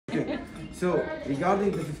So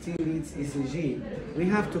regarding the 15 leads ECG, we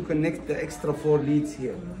have to connect the extra 4 leads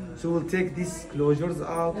here. So we'll take these closures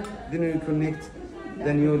out, then we connect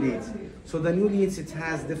the new leads. So the new leads, it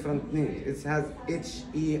has different names. It has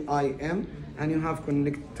HEIM, and you have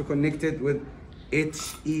to connect it with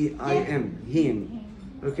HEIM.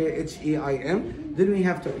 Okay, HEIM. Then we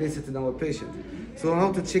have to place it in our patient. So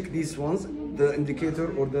how to check these ones? The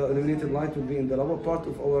indicator or the illuminated light will be in the lower part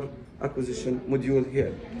of our acquisition module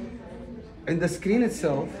here. In the screen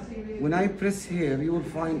itself, when I press here, you will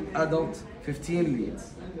find adult 15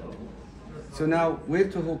 leads. So now, where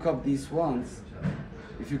to hook up these ones?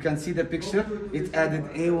 If you can see the picture, it added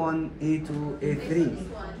A1, A2, A3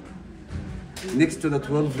 next to the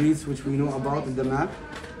 12 leads which we know about in the map.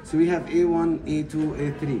 So we have A1, A2,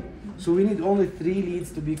 A3. So we need only 3 leads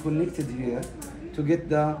to be connected here to get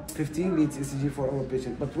the 15 leads ECG for our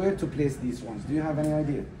patient. But where to place these ones? Do you have any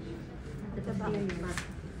idea?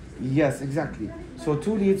 Yes, exactly. So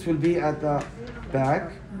 2 leads will be at the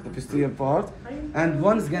back, the posterior part, and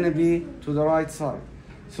one's gonna be to the right side.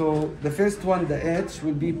 So the first one, the H,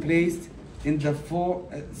 will be placed in the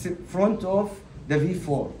front of the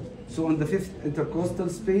V4. So on the 5th intercostal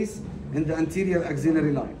space in the anterior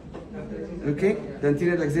axillary line. Okay, the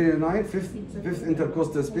anterior axillary line, 5th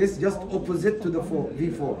intercostal space, just opposite to the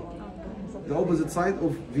V4, the opposite side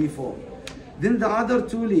of V4. Then the other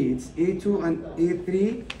 2 leads, A2 and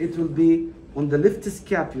A3, it will be on the left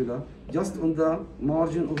scapula, just on the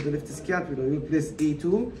margin of the left scapula. You place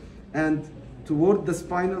A2, and toward the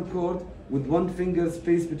spinal cord, with 1 finger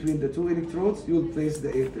space between the 2 electrodes, you will place the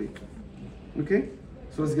A3. Okay?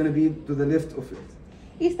 So it's going to be to the left of it.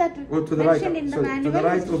 Is that or to the right, mentioned in the sorry, manual? to the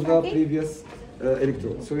right of the previous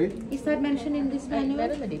electrode. Sorry? Is that mentioned in this manual?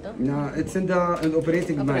 No, it's in the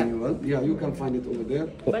operating manual. Yeah, you can find it over there.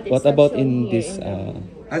 What about in this?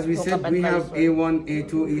 As we said, we have A1,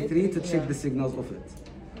 A2, A3 to check the signals of it.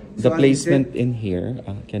 The placement in here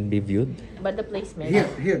can be viewed. But the placement.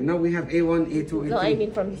 Here. Now we have A1, A2, A3. No, I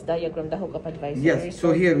mean from this diagram, the hookup advisor. Yes.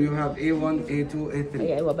 So here you have A1, A2, A3.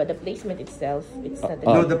 Yeah, well, but the placement itself, it's not.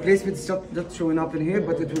 No, the placement is not showing up in here,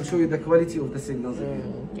 but it will show you the quality of the signals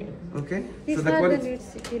in here. Okay. These So the are quality. the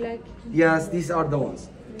leads, if you like. Yes, these are the ones.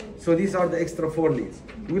 So these are the extra 4 leads.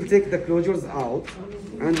 We'll take the closures out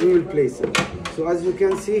and we will place it. So as you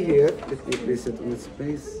can see here, let me place it on its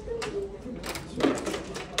place.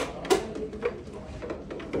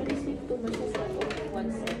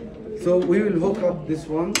 So we will hook up this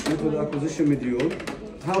one into the acquisition module.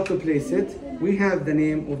 How to place it? We have the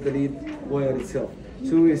name of the lead wire itself.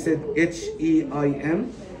 So we said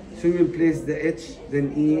HEIM. So we will place the H,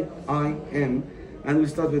 then EIM, and we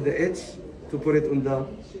start with the H to put it on the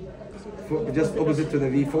just opposite to the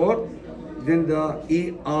V4. Then the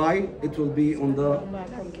EI, it will be on the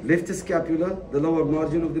left scapula, the lower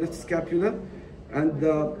margin of the left scapula, and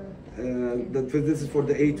this is for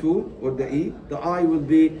the A2 or the E. The I will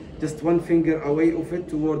be just 1 finger away of it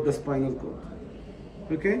toward the spinal cord.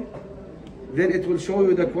 Okay? Then it will show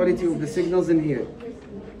you the quality of the signals in here.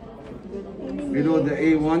 Below the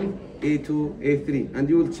A1, A2, A3, and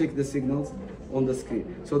you will check the signals on the screen.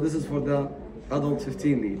 So this is for the adult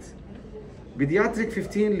 15 leads. Pediatric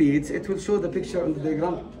 15 leads, it will show the picture on the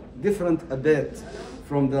diagram different a bit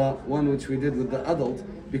from the one which we did with the adult,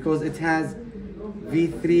 because it has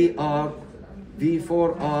V3R,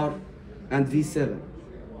 V4R, and V7.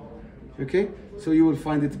 Okay? So you will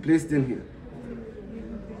find it placed in here,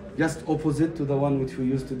 just opposite to the one which we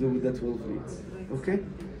used to do with the 12 leads. Okay?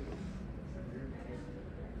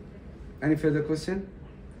 Any further question?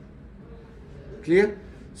 Clear?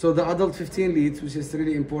 So the adult 15 leads, which is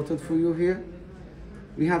really important for you here,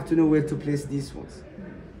 we have to know where to place these ones.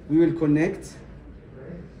 We will connect.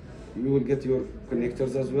 You will get your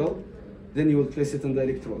connectors as well. Then you will place it on the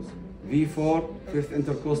electrodes. V4, 5th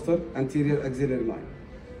intercostal, anterior axillary line.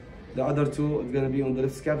 The other 2 are going to be on the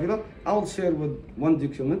left scapula. I'll share with one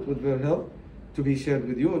document with their help to be shared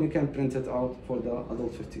with you, and you can print it out for the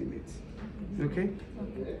adult 15 leads. Okay?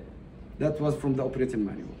 That was from the operating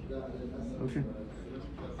manual. Okay?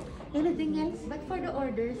 Anything else? But for the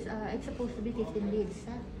orders, it's supposed to be 15 leads,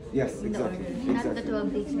 huh? Yes, In the exactly. order. Not the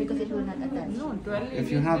 12 leads because it will not attach. No, 12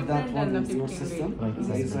 If you have that one in your system,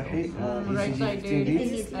 ECG 15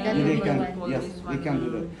 leads, That we will be the can, one. yes, we can do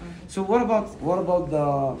that. So what about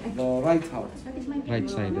the right heart? That is my Right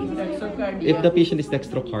side. Dextrocardia. If the patient is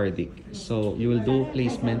dextrocardic, so you will do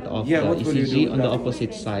placement of Yeah, the what will you ECG do? on the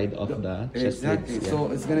opposite side of the chest Exactly. leads.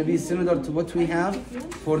 So it's going to be similar to what we have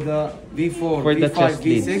for the V4, For the V5, chest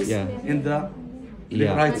leads, V6 yeah. in the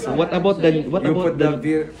Yeah. right side. What about the You put the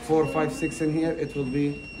V4, 5, 6 in here, it will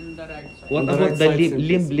be the right side. What On the about right the side, same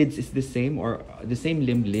limb place. leads is the same or the same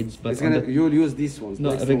limb leads, but It's on gonna, the, you'll use these ones.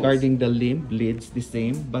 no, next regarding the limb leads the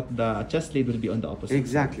same, but the chest lead will be on the opposite.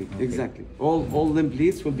 Exactly, Okay. exactly. All limb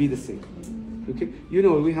leads will be the same. Okay, you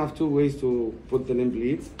know we have two ways to put the limb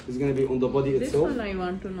leads. It's gonna be on the body This itself. one I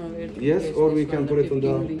want to know where to Yes, place or this we can one, put it on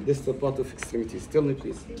the 15 lead. distal part of extremities. Tell me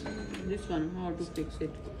please. This one, how to fix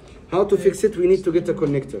it? How to fix it? We need to get a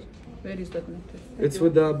connector. Where is the connector? It's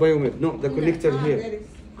with the biomed. No, the connector here.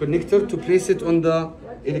 Connector to place it on the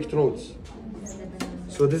electrodes.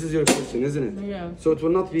 So this is your question, isn't it? Yeah. So it will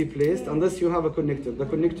not be placed unless you have a connector. The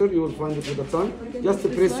connector, you will find it with the tongue. Just to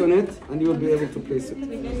press on it and you will be able to place it.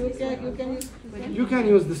 You can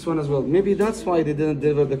use this one as well. Maybe that's why they didn't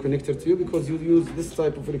deliver the connector to you, because you use this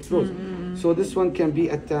type of electrode. So this one can be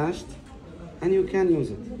attached and you can use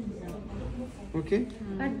it. Okay?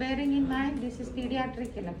 But bearing in mind, this is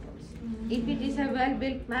pediatric electrodes. If it is a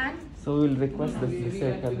well-built man, So we'll request the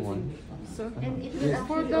circle one. And it will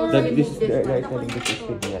actually That also this remove is this the right one. telling this is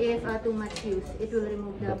pediatric. If too much use, it will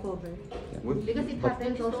remove the cover. Because it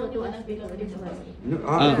happens also to us before this one. No,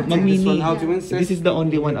 Ma'am take this one Mimi, out, you insist. this is the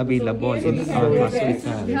only one available in this is our the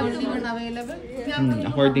hospital. only one available.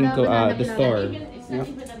 According to the store. Yeah.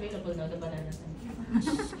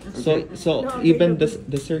 So even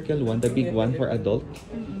the circle one, the big one for adult,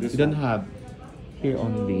 we This don't one. have here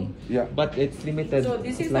only. Yeah. But it's limited. So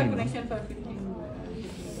this is the supply, no? connection for 15.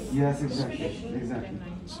 Yes, exactly. Exactly.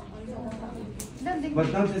 Then they-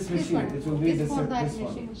 But not this machine. one. It will be This this, for that this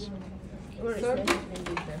one. machine.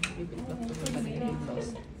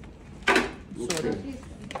 Okay.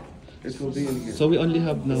 It will be in here. So we only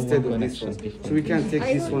have now Instead one of this connection. one. So we can take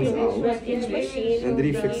these ones out Each machine and will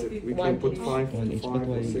refix be it. We can put five, One each, but five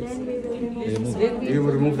why? or six. Remove. You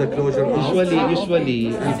will remove the closure out Usually,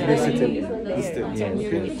 and place it in instead. Yes.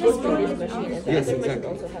 Okay? this machine and the Yes, other machine exactly.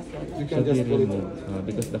 also has one. You so can they just put it in. remove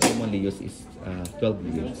because the commonly used is 12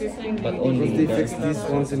 years, but If only they the fix these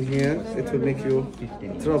ones in here, it will make you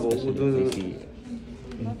 15, trouble. especially if the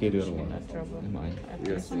inferior one. Am I?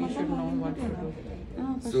 Yes. We should know what to do.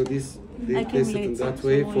 So this, they place it in that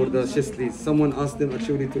way for the chest leads. Someone asked them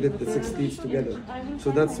actually to let the 6 leads together.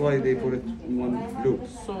 So that's why they put it in one loop.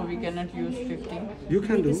 So we cannot use 15. You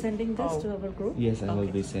can do, Sending this to our group. Yes, I will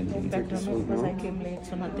be sending it. take this one Because I out, came late,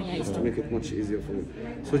 so nothing I just to make it much easier for you.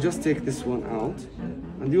 So just take this one out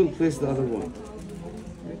and you will place the other one.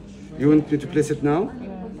 You want me to place it now?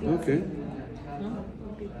 Okay.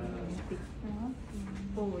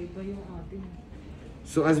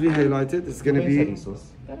 So as we highlighted, it's going to be HEIM.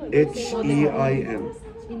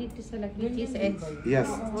 You need to select which is H. Yes,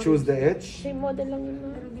 choose the H. Same model lang yun,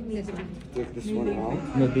 ma'am. This one. Take this one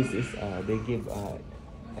out. No, this is they give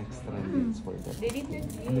extra leads for that. How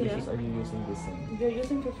many sheets are you using this in? We're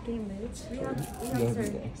using 15 minutes. You have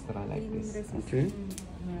the extra like this. Okay.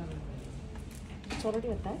 It's already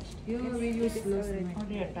attached.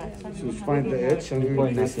 Already attached. So find the H and we Before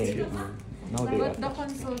will place it nothing. here. Now they But the attach.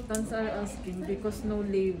 consultants are asking because no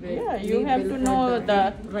label. Yeah, you have to label know for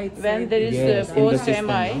the right when side. there is Yes, in the post system,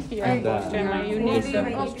 MI. no? Yeah, And the- post MI. You need Only the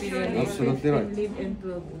option posterior is lead. Absolutely right. 15 lead and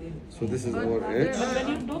 12 lead. So this is our H. But when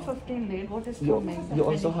you do 15 lead, what is You, coming? you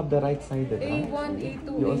also have the right sided, A1, right?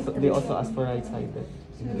 A2, You also, A3. they also ask for right sided.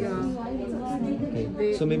 Yeah.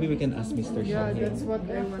 Okay. So maybe we can ask Mr. Yeah, Shah here. that's what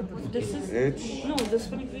I want. This is H. no.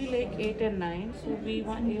 This will be like 8 and 9. So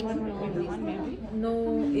A1 will be the one maybe.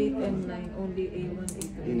 No 8 and 9, only A1,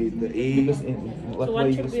 A2. You need the E. Because what So we one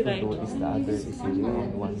used should to be do right. is the other is using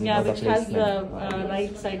one. Yeah, with which has the placement.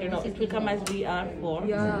 right side. It will come as VR4.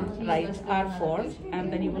 Yeah. Right R4,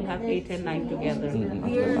 and then you will have 8 and 9 together.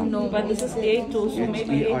 Here, no. But this is A2, so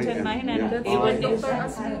maybe 8 and 9, and Yeah. A1 is. Dr.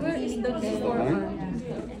 asked me, where is the before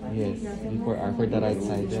Yes, before R for the right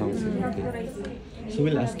side. Okay. So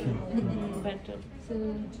we'll ask him. Better.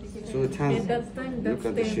 So it has, that time, look that's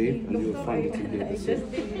at the 10. shape and you'll find it in here. The shape.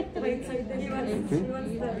 right side? Then you want HEIM.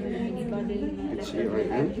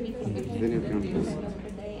 Then you can place it.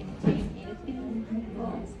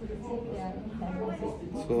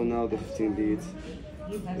 So now the 15 leads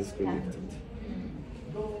is connected.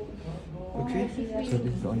 Okay. So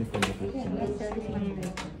this is only for the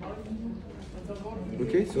 15.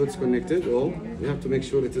 Okay, so it's connected all. You have to make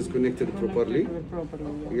sure it is connected properly.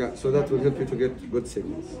 Yeah, so that will help you to get good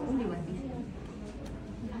signals.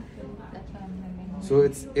 So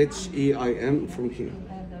it's HEIM from here.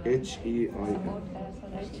 HEIM.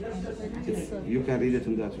 You can read it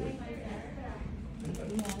in that way.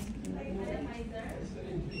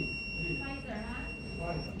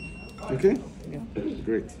 Okay?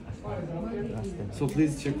 Great. So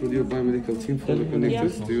please check with your biomedical team for the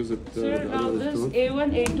connectors to use it. So now this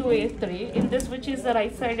A1, A2, A3, in this which is the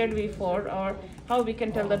right-sided V4 or how we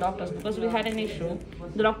can tell the doctors, because we had an issue.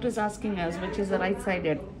 The doctor is asking us which is the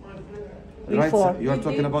right-sided. Right V4. side. You are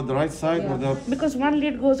talking about the right side or the... Because one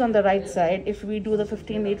lead goes on the right side if we do the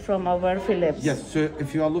 15 lead from our Phillips. Yes, so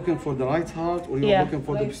if you are looking for the right heart or you are Yeah. looking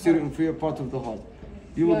for the posterior inferior part of the heart,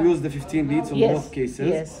 you will use the 15 leads in Yes, both cases.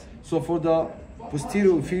 yes. So for the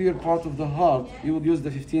posterior inferior part of the heart, you will use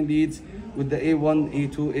the 15 leads with the A1,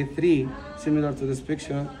 A2, A3, similar to this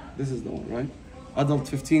picture. This is the one, right? Adult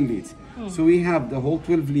 15 leads. So we have the whole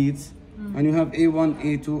 12 leads, and you have A1,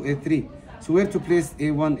 A2, A3. So where to place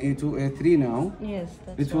A1, A2, A3 now? Yes,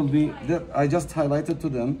 that's It will be, I just highlighted to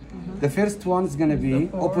them. The first one is going to be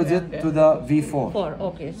opposite to the V4. 4.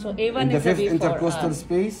 Okay, so A1 In the is the fifth V4. intercostal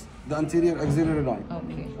space, the anterior axillary line.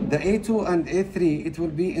 Okay. The A2 and A3, it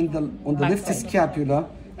will be in the on the left Backside. scapula,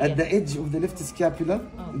 at the edge of the left scapula,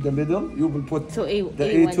 in the middle. You will put So the A1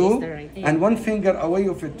 is A2, the right. and one finger away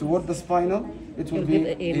of it toward the spinal, it will be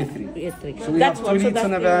A3. A3. So we That's have 2 what- so leads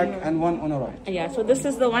on the that's back and 1 on the right. Yeah, so this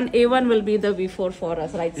is the one. A1 will be the V4 for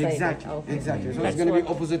us, right side. Exactly, Okay. exactly. So That's it's going to be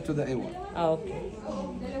what- opposite to the A1. Okay.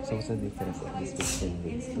 So what's the difference of this 15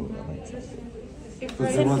 leads to the right side?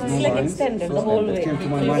 Because there was no It's like lines, extended so the whole it way. came to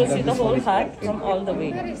my You mind will that see the this whole one- heart from all the way.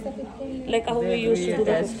 Like how we used to do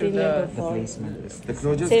the 15 lead The before. placement is The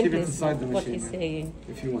closures, Same keep it place, inside the what he's machine saying.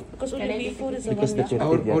 if you want. Because only V4 is the because one the which...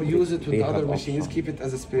 Or pediatric, use it with they the other have machines, option. keep it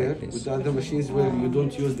as a spare Like this. with the other machines where you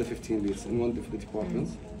don't use the 15 leads in one of the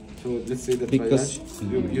departments. So let's say that Because-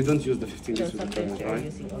 you don't use the 15 leads with the sometimes triage, they are right?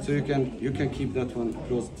 using So you can keep that one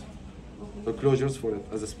closed, the closures for it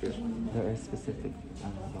as a spare. There are specific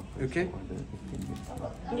doctors Okay. for the 15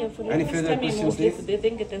 leads. Yeah, for Any the further STEMI questions, mostly, please? if they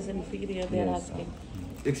think it is inferior, they're Yes. asking.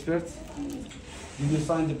 Experts? Did you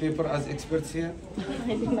sign the paper as experts here? I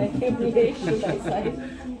think I came late, should I sign?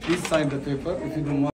 Please sign the paper if you don't want.